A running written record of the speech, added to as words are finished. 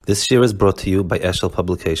This year is brought to you by Eshel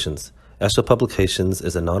Publications. Eshel Publications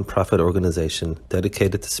is a non-profit organization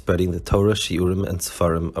dedicated to spreading the Torah, Shiurim, and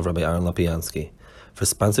Sefarim of Rabbi Aaron Lopiansky. For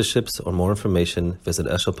sponsorships or more information, visit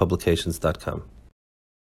eshelpublications.com.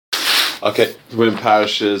 Okay, we're in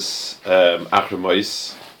Parashas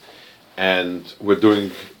Acharei, and we're doing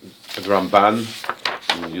a Ramban,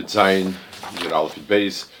 Yud Zayin, Yud Aleph Yud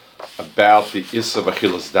Beis, about the Issa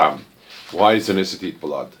V'Achilas Dam. Why is an Issa to eat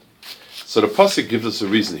blood? So the pasuk gives us a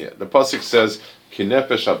reason here. The pasuk says, "Ki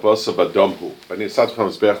nefesh habosa b'domhu, v'nisatchem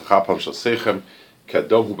mizbeach chapam shel seichem,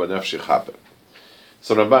 k'adomhu b'nefesh chapem."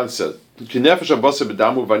 So the Ramban says, "Ki nefesh habosa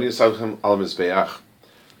b'damu, v'nisatchem al mizbeach."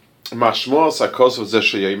 Mashmos hakosov zeh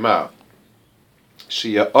sheyemar,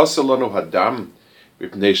 sheya'asa lanu hadam,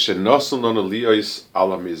 v'pnei shenosu lanu liyos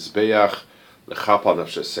al mizbeach lechap al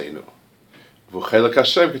nefesh v'chelek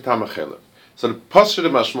Hashem k'tam ha'chelek. So the pasuk, the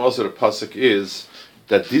mashmos of the pasuk is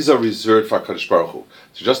that these are reserved for HaKadosh Baruch Hu.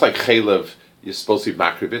 So just like Chaylev, you're supposed to be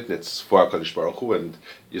makrivit, and it's for HaKadosh Baruch Hu, and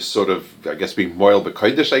you're sort of, I guess, being moil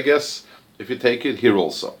b'kodesh, I guess, if you take it, here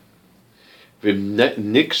also. So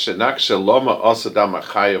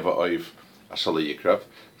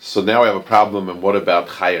now I have a problem, and what about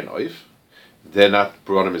Chay and Oif? They're not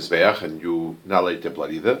brought in Mizbeach, and you not let their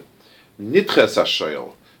blood either. Nitches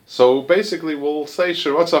HaShoyel. So basically we'll say,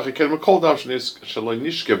 Sheratzach Ekerim Kol Dam Shaloi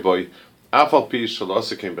Nishke Boy, so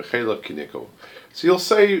you'll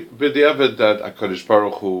say b'diavad that HaKadosh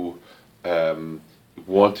Baruch Hu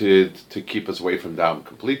wanted to keep us away from Dam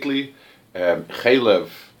completely.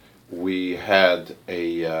 Chaylev, we had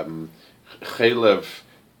a Chaylev,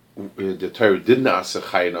 the Torah didn't ask a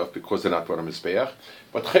Chay enough because they're not one of Mizbeach,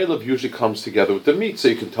 but Chaylev usually comes together with the meat, so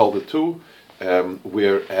you can tell the two,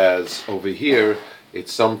 whereas over here,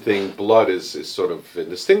 it's something, blood is sort of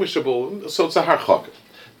indistinguishable, so it's a harchak.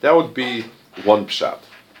 That would be one pshat.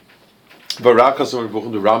 Varakas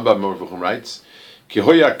the Rambam writes, "Ki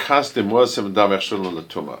hoya kas de mosem dam echshulun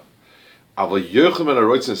latuma, aval yochem and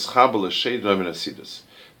aroitzen schabel l'sheid nomen asidus."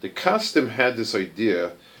 The custom had this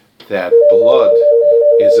idea that blood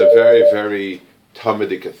is a very, very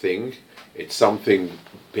talmudic thing. It's something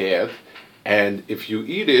bad, and if you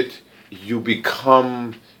eat it, you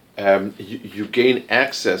become, you gain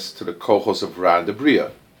access to the kochos of Ra and the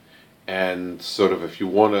Bria. And sort of, if you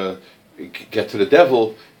want to get to the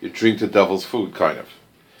devil, you drink the devil's food, kind of.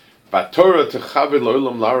 HaTorah techaved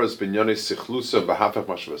lo'olam laras binyanis sichlusa b'hafach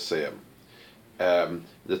mashvaseyam.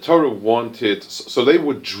 The Torah wanted, so they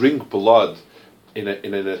would drink blood in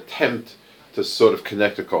an attempt to sort of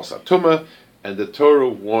connect the kos atuma, and the Torah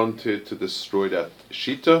wanted to destroy that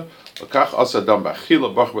shita.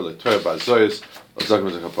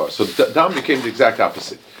 So Dam became the exact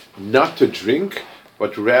opposite, not to drink,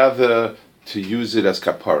 but rather to use it as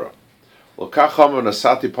kapara. He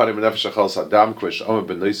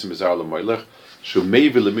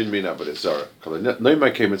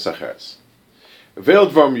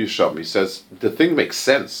says, the thing makes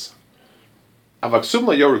sense. It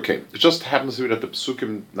just happens to be that the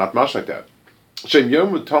psukim not much like that. The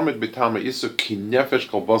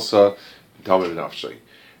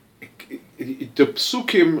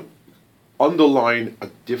psukim underline a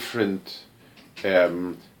different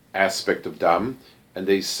aspect of dam, and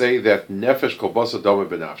they say that nefesh kol basa dama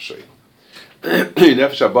benafshay,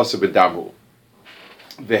 nefesh abasa bedamu.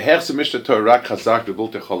 Ve'herse mishnah Torah rak chazak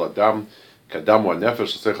bebulte chol adam kadamu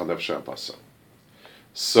nefesh osech nefesh abasa.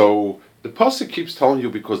 So the pasuk keeps telling you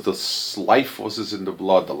because the life force is in the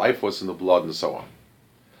blood, the life force in the blood, and so on.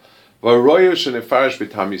 V'royu shenefarish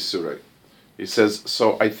b'tam yisurei. He says,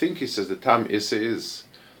 so I think he says the tam issa is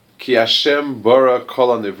Ki Hashem bara kol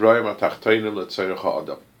hanivroim atachtonim letzorech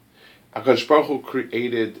ha'adam. HaKadosh Baruch Hu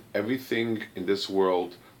created everything in this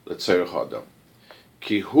world letzorech ha'adam.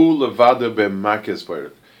 Ki hu levado b'makes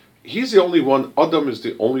baruch. He's the only one. Adam is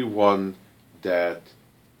the only one that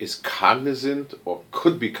is cognizant or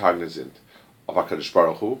could be cognizant of HaKadosh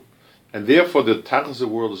Baruch Hu, and therefore the tachlis of the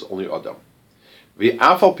world is only Adam.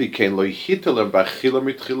 V'afal pikein lo yihitalem b'achila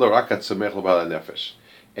mitchila rak atzamech l'bal nefesh.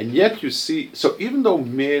 And yet you see, so even though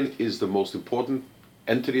man is the most important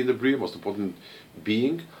entity in the Bria, most important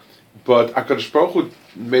being, but HaKadosh Baruch Hu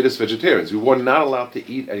made us vegetarians. We were not allowed to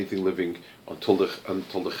eat anything living until the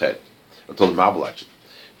chet, until the mabul actually.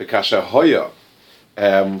 V'kasha hoya,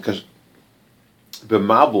 b'mabul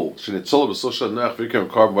shenitzol b'sosha neach v'ikam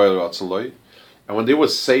karb v'ayel ratzaloi, and when they were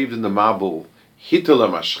saved in the mabul,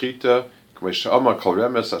 hitalam ashchita k'mei she'amar kol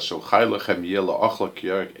remes asher chai lechem yeh la'achla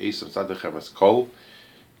k'yarek eisam tzadechem es kol.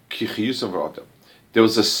 There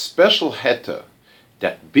was a special heta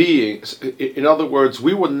that being, in other words,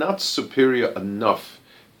 we were not superior enough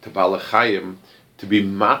to Balachayim to be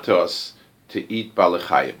matos to eat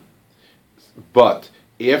balachayim. But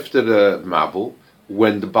after the Mabul,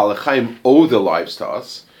 when the balachayim owe their lives to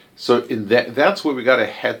us, so in that's where we got a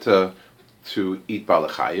heta to eat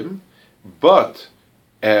balachayim. But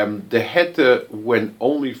the heta went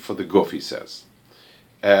only for the guf, he says.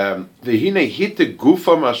 V'hine hite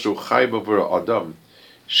gufa mashu chay b'vura adam,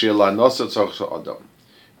 she'la nosa tzorch adam,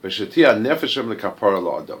 v'shetia nefeshem lekapara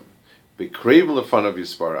la adam, b'kreivim lefanav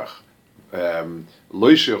yisparach,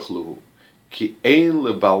 lo yishiochluhu, ki ein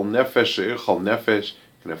lebal nefesh she'echal nefesh,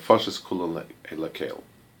 k'nefashes kulan lekel.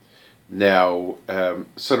 Now,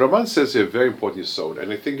 so Raman says a very important yesod,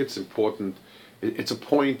 and I think it's important. It's a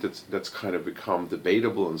point that's kind of become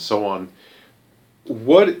debatable and so on.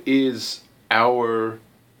 What is our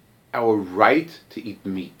right to eat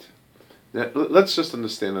meat? Now, let's just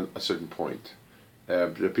understand a certain point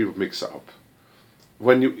that people mix up.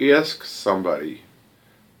 When you ask somebody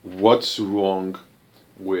what's wrong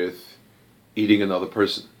with eating another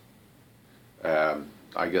person,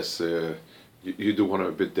 I guess you do want him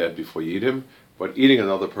a bit dead before you eat him, but eating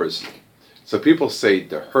another person. So people say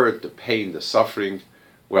the hurt, the pain, the suffering.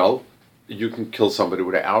 Well, you can kill somebody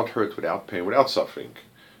without hurt, without pain, without suffering.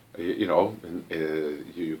 You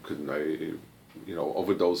can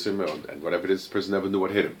overdose him and whatever it is, the person never knew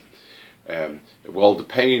what hit him. Well, the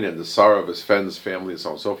pain and the sorrow of his friends, family, and so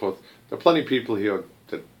on and so forth. There are plenty of people here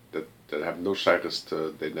that have no shaykhs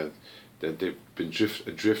to that they've been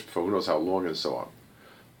adrift for who knows how long and so on.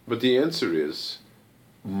 But the answer is,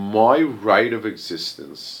 my right of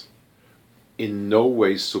existence in no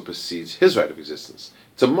way supersedes his right of existence.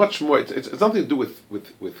 It's a much more. It's nothing to do with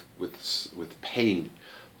pain.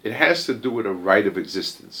 It has to do with a right of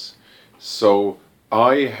existence. So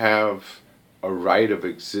I have a right of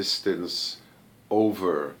existence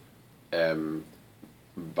over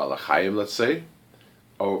balachayim, let's say,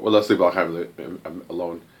 or well, let's say balachayim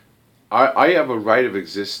alone. I have a right of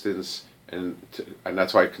existence, and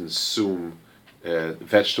that's why I consume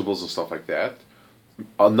vegetables and stuff like that.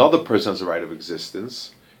 Another person has a right of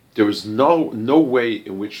existence. There is no way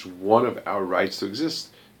in which one of our rights to exist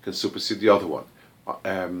can supersede the other one,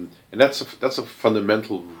 and that's a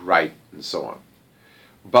fundamental right, and so on.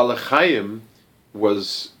 Balachayim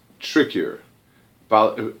was trickier.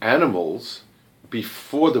 Animals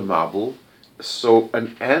before the Mabul, so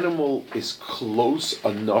an animal is close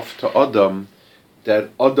enough to Adam that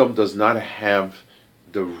Adam does not have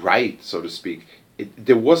the right, so to speak.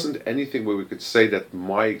 There wasn't anything where we could say that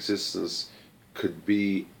my existence could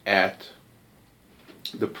be at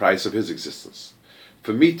the price of his existence.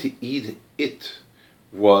 For me to eat it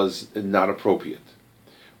was not appropriate.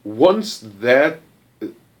 Once that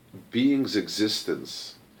being's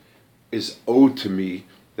existence is owed to me,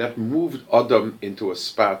 that moved Adam into a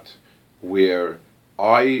spot where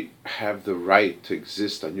I have the right to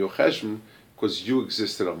exist on your cheshm because you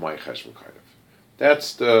existed on my cheshm, kind of.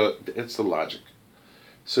 That's the logic.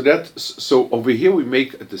 So over here we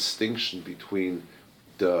make a distinction between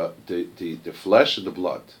the flesh and the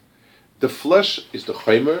blood. The flesh is the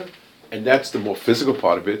chaymer, and that's the more physical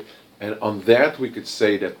part of it. And on that we could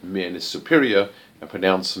say that man is superior and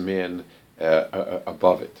pronounce man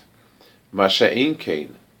above it. Masha'en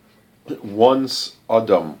kain, once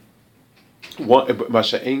Adam,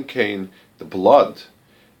 Masha'en kain, the blood,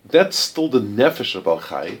 that's still the nefesh of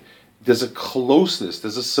Al-Chai. There's a closeness,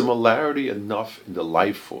 there's a similarity enough in the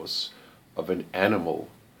life force of an animal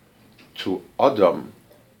to Adam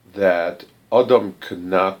that Adam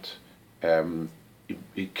cannot,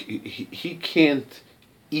 he can't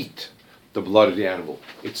eat the blood of the animal.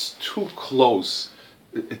 It's too close.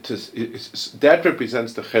 That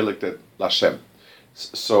represents the chelik that Lashem.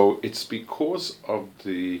 So it's because of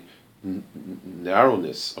the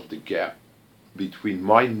narrowness of the gap between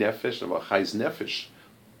my nefesh and Achai's nefesh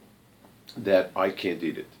that I can't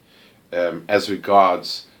eat it. As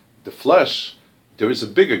regards the flesh, there is a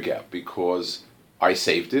bigger gap because I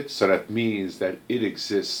saved it, so that means that it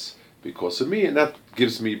exists because of me, and that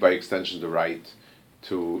gives me, by extension, the right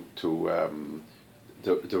to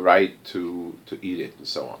eat it and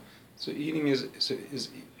so on. So eating is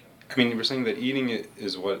I mean, we're saying that eating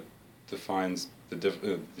is what defines the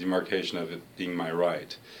demarcation of it being my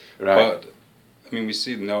right. Right. But I mean, we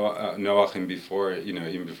see Noach before,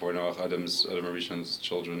 even before Noach, Adam Rishon's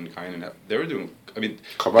children, Cain, and they were doing. I mean,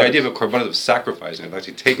 Korbanos. The idea of a korbanos, of sacrificing, of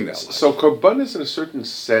actually taking that life. So korbanos, in a certain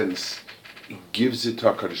sense, gives it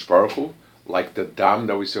to HaKadosh Baruch Hu, like the dam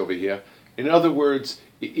that we see over here. In other words,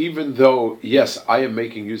 even though, yes, I am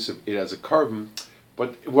making use of it as a carbon,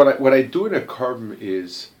 but what I do in a carbon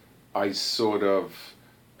is I sort of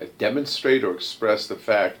demonstrate or express the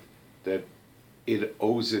fact that it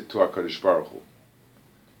owes it to HaKadosh Baruch Hu.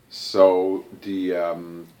 So the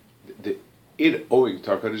it owing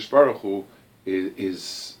to HaKadosh Baruch Hu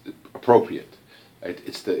is appropriate.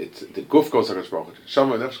 It's the guf goes to HaKadosh Baruch Hu,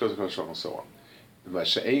 Shama nefesh goes to HaKadosh Baruch Hu, and so on. The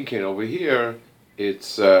Masha'ein came over here. It's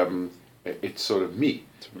sort of me.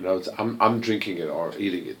 I'm drinking it or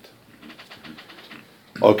eating it.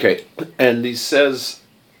 Okay, and he says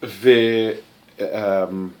and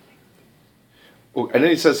then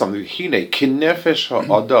he says something. Hine kinefesh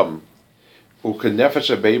ha'adam u'kinefesh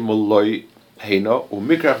ha'beim uloi heina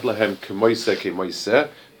u'mikrach lehem kemoise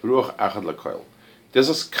ruach achad lakoil. There's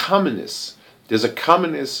a commonness. There's a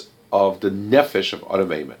commonness of the nefesh of Adam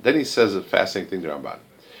Eiman. Then he says a fascinating thing to Ramban.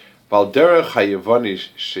 Val derech hayavanish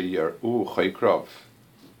sheyaru chaykrov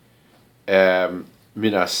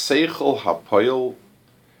min ha-seichel ha-poil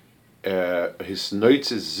his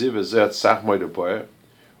noitzes ziv ezeh tzach moide boer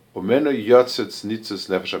umeno yotzets nitzes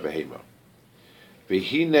nefesh ha-behema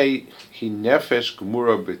v'hinei hi nefesh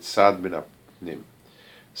gemura b'tzad min ha-pnim.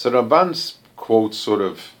 So Ramban quotes sort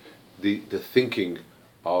of the thinking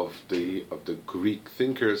of the Greek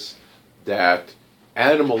thinkers that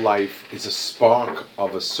animal life is a spark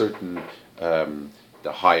of a certain the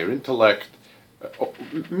higher intellect,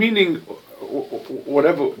 meaning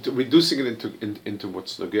whatever, reducing it into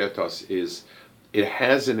what's nogea to us is it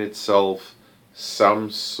has in itself some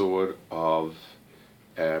sort of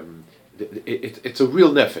it's a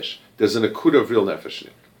real nefesh. There's an akuda of real nefesh in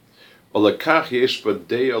it. Olakach yesh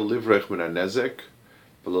b'deya livrech min hanezek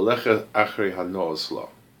v'lelecha acharei hanoas lo.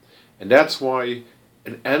 And that's why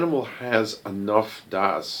an animal has enough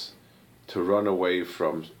das to run away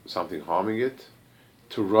from something harming it,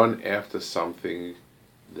 to run after something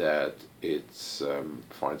that it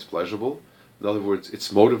finds pleasurable. In other words,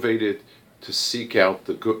 it's motivated to seek out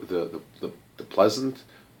the good, the pleasant,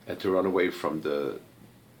 and to run away from the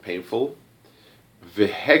painful.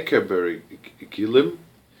 V'heke gilim,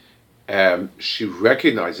 she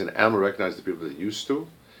recognized, an animal recognized the people that it used to.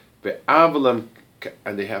 Ve'avalam,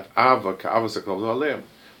 and they have ava ka'avas hakol aleim,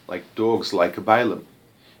 like dogs like a bailam.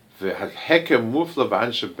 V'heke mufla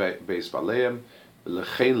v'anshe beis baleim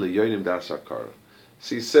v'lechein leyonim das Acharei.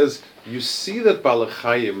 So he says, you see that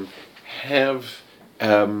balachayim have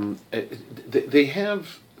they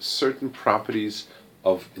have certain properties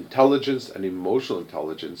of intelligence and emotional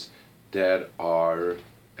intelligence that are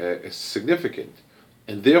significant,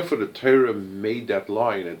 and therefore the Torah made that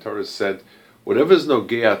line, and Torah said, whatever is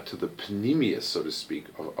nogea to the pnimius, so to speak,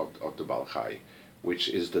 of the balachai, which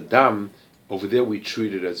is the dam, over there we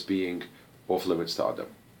treat it as being off limits to Adam.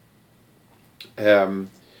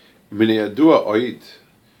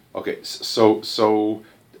 Okay, so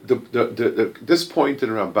the this point in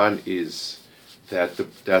Ramban is that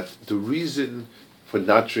the reason for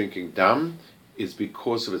not drinking dam is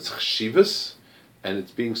because of its chshivas and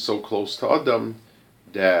it's being so close to Adam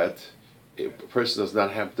that a person does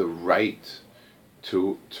not have the right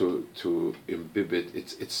to imbibe it.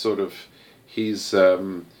 It's sort of he's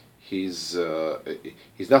not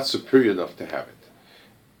superior enough to have it.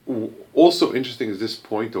 Also interesting is this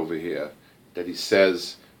point over here that he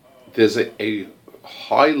says there's a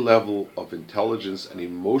high level of intelligence and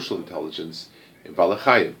emotional intelligence in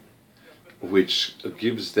balachayim, which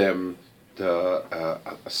gives them a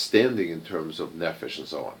standing in terms of nefesh and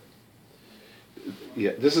so on.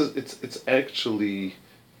 Yeah, it's actually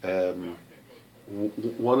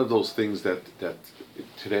one of those things that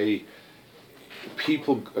today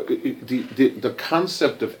people the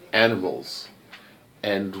concept of animals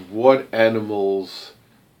and what animals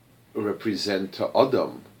represent to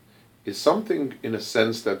Adam is something in a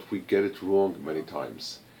sense that we get it wrong many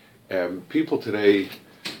times. People today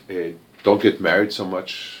don't get married so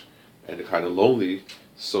much and they're kind of lonely,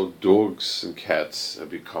 so dogs and cats have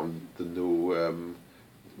become the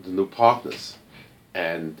new partners,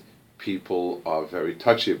 and people are very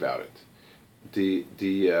touchy about it.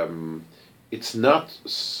 It's not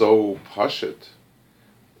so pashut.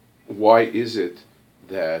 Why is it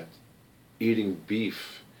that eating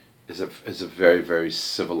beef is a very, very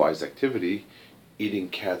civilized activity? Eating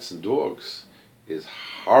cats and dogs is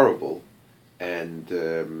horrible, and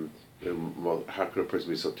how could a person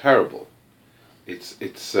be so terrible? It's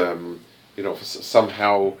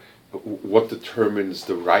somehow what determines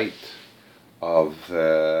the right of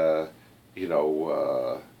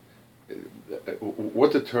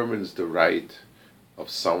what determines the right of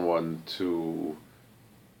someone to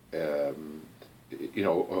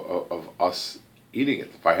of us eating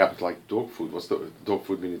it? If I happen to like dog food, what's the dog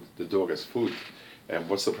food meaning? The dog as food, and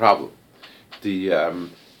what's the problem? The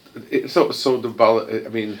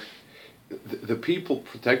people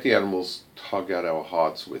protecting animals tug at our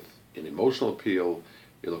hearts with an emotional appeal.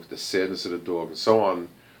 You look at the sadness of the dog and so on.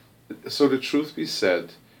 So the truth be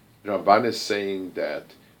said, Ramban is saying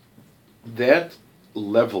that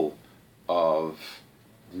level of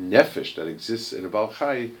nefesh that exists in a Baal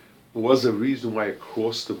Chai was a reason why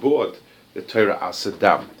across the board the Torah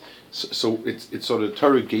asadam. So it's sort of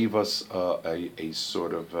Torah gave us a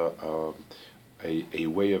sort of a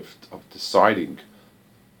way of deciding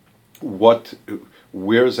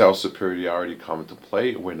where's our superiority come into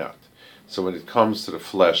play and where not. So when it comes to the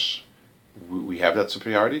flesh, we have that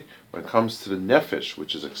superiority. When it comes to the nefesh,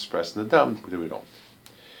 which is expressed in the dam, we don't.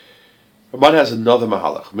 Ramban has another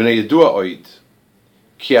mahalach. Minei yedua oid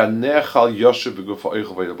ki anechal yoshev b'gufa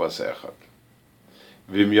oichel v'yed b'aseh echad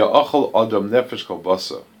v'im ya'achal adam nefesh kol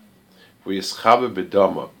basa v'yischabe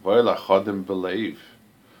b'dama v'yel achadim b'leiv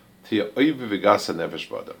tiya oiv v'gasa nefesh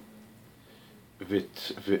b'adam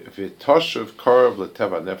v'toshev korav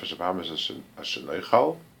l'teva nefesh b'hamish asher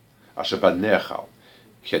noichal asher b'nechal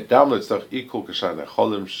ki adam l'tzach ikul k'shan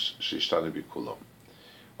necholim sh'ishtanu b'kulam.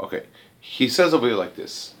 Okay, he says over here like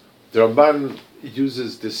this. The Ramban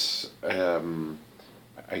uses this,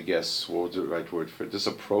 I guess, what was the right word for it, this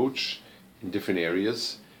approach in different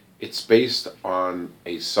areas. It's based on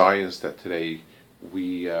a science that today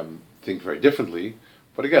we think very differently,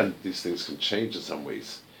 but again, these things can change in some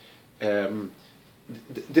ways.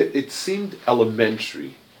 It seemed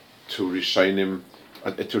elementary to Rishonim,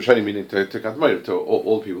 meaning to Kadmon, to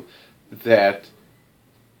all people, that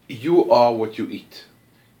you are what you eat.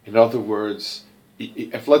 In other words,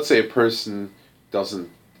 if let's say a person doesn't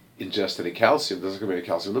ingest any calcium, doesn't contain any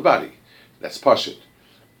calcium in the body, that's pashut.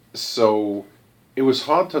 So it was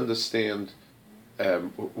hard to understand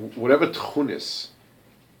whatever tchunis,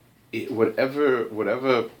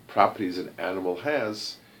 whatever properties an animal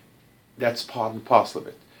has, that's part and parcel of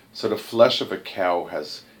it. So the flesh of a cow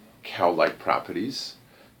has cow-like properties,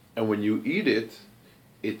 and when you eat it,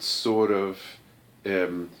 it's sort of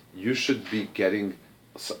you should be getting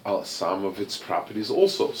some of its properties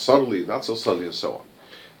also, subtly, not so subtly, and so on.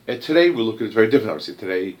 And today we look at it very different. Obviously,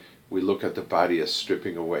 today we look at the body as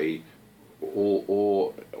stripping away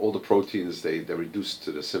all the proteins. They're reduced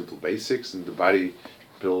to the simple basics, and the body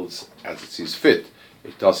builds as it sees fit.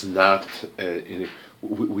 It does not.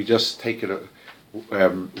 We just take it.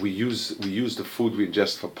 We use the food we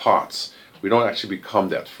ingest for parts. We don't actually become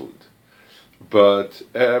that food. But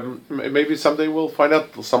maybe someday we'll find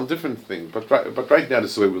out some different thing. But right now,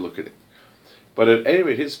 this is the way we look at it. But at any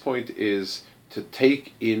rate, his point is to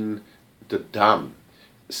take in the dam,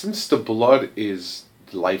 since the blood is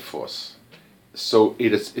the life force. So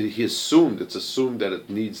it's assumed that it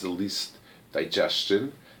needs the least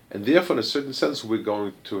digestion, and therefore, in a certain sense, we're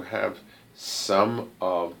going to have some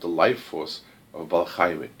of the life force of Baal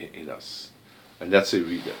Chaim in us, and that's a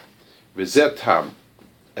reader. V'zeh tam.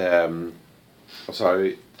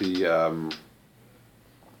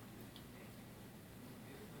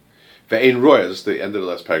 Ve'ein roya, this is the end of the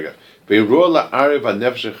last paragraph. Ve'ein roya la'arev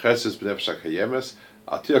ha'nefesh ha'cheses b'nefesh ha'kayemes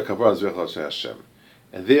atir ha'kavod z'vech l'Hashem Hashem.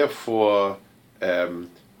 And therefore,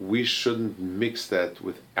 we shouldn't mix that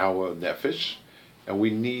with our nefesh, and we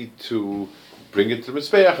need to bring it to the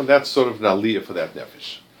Mizbeach, and that's sort of an aliyah for that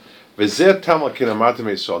nefesh. V'zeh tam al-kinamatim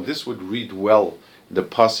Yisrael, and this would read well in the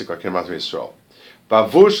pasuk al-kinamatim Yisrael.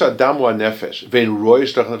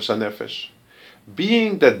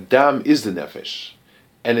 Being that dam is the nefesh,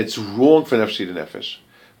 and it's wrong for nefesh to eat the nefesh.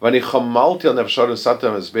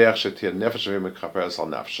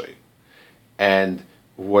 And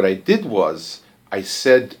what I did was, I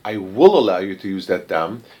said, I will allow you to use that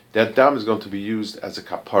dam. That dam is going to be used as a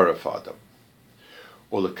kapara for Adam.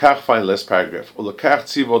 Find last paragraph.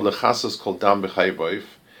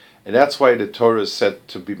 And that's why the Torah is said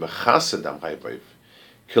to be mechased dam chayboiv.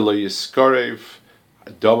 Kilo yiskorev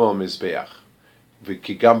domo mizbeach.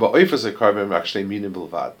 V'kigam ba'oifas akarvim actually minim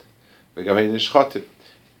bilvad. V'gavei nishchotim.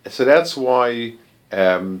 So that's why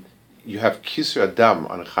you have kisur adam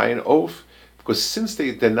on a chayin oaf, because since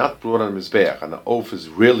they're not brought on mizbeach, and the oaf is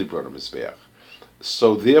really brought on mizbeach,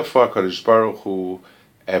 so therefore Kadosh Baruch Hu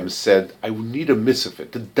said, I need a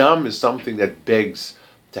misafit. The dam is something that begs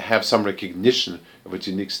to have some recognition of its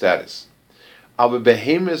unique status. Most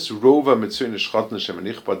behemoths are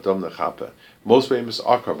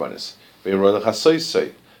karbanis.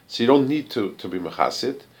 So you don't need to be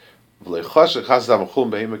mechasid. So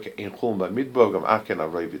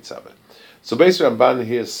basically Ramban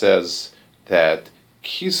here says that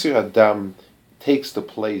Kisur Adam takes the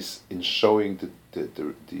place in showing the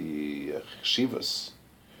chshivas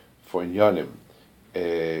for inyanim.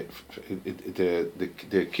 The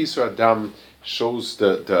Kisur Adam shows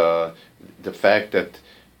the fact that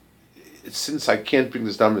since I can't bring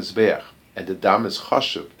this dam mizbeach, and the dam is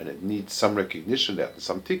chashuv, and it needs some recognition that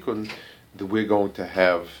some tikkun, that we're going to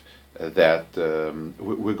have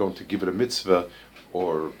we're going to give it a mitzvah,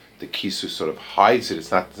 or the kisu sort of hides it.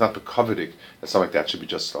 It's not the coveting, and something like that should be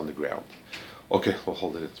just on the ground. Okay, we'll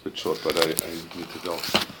hold it. It's a bit short, but I need to go.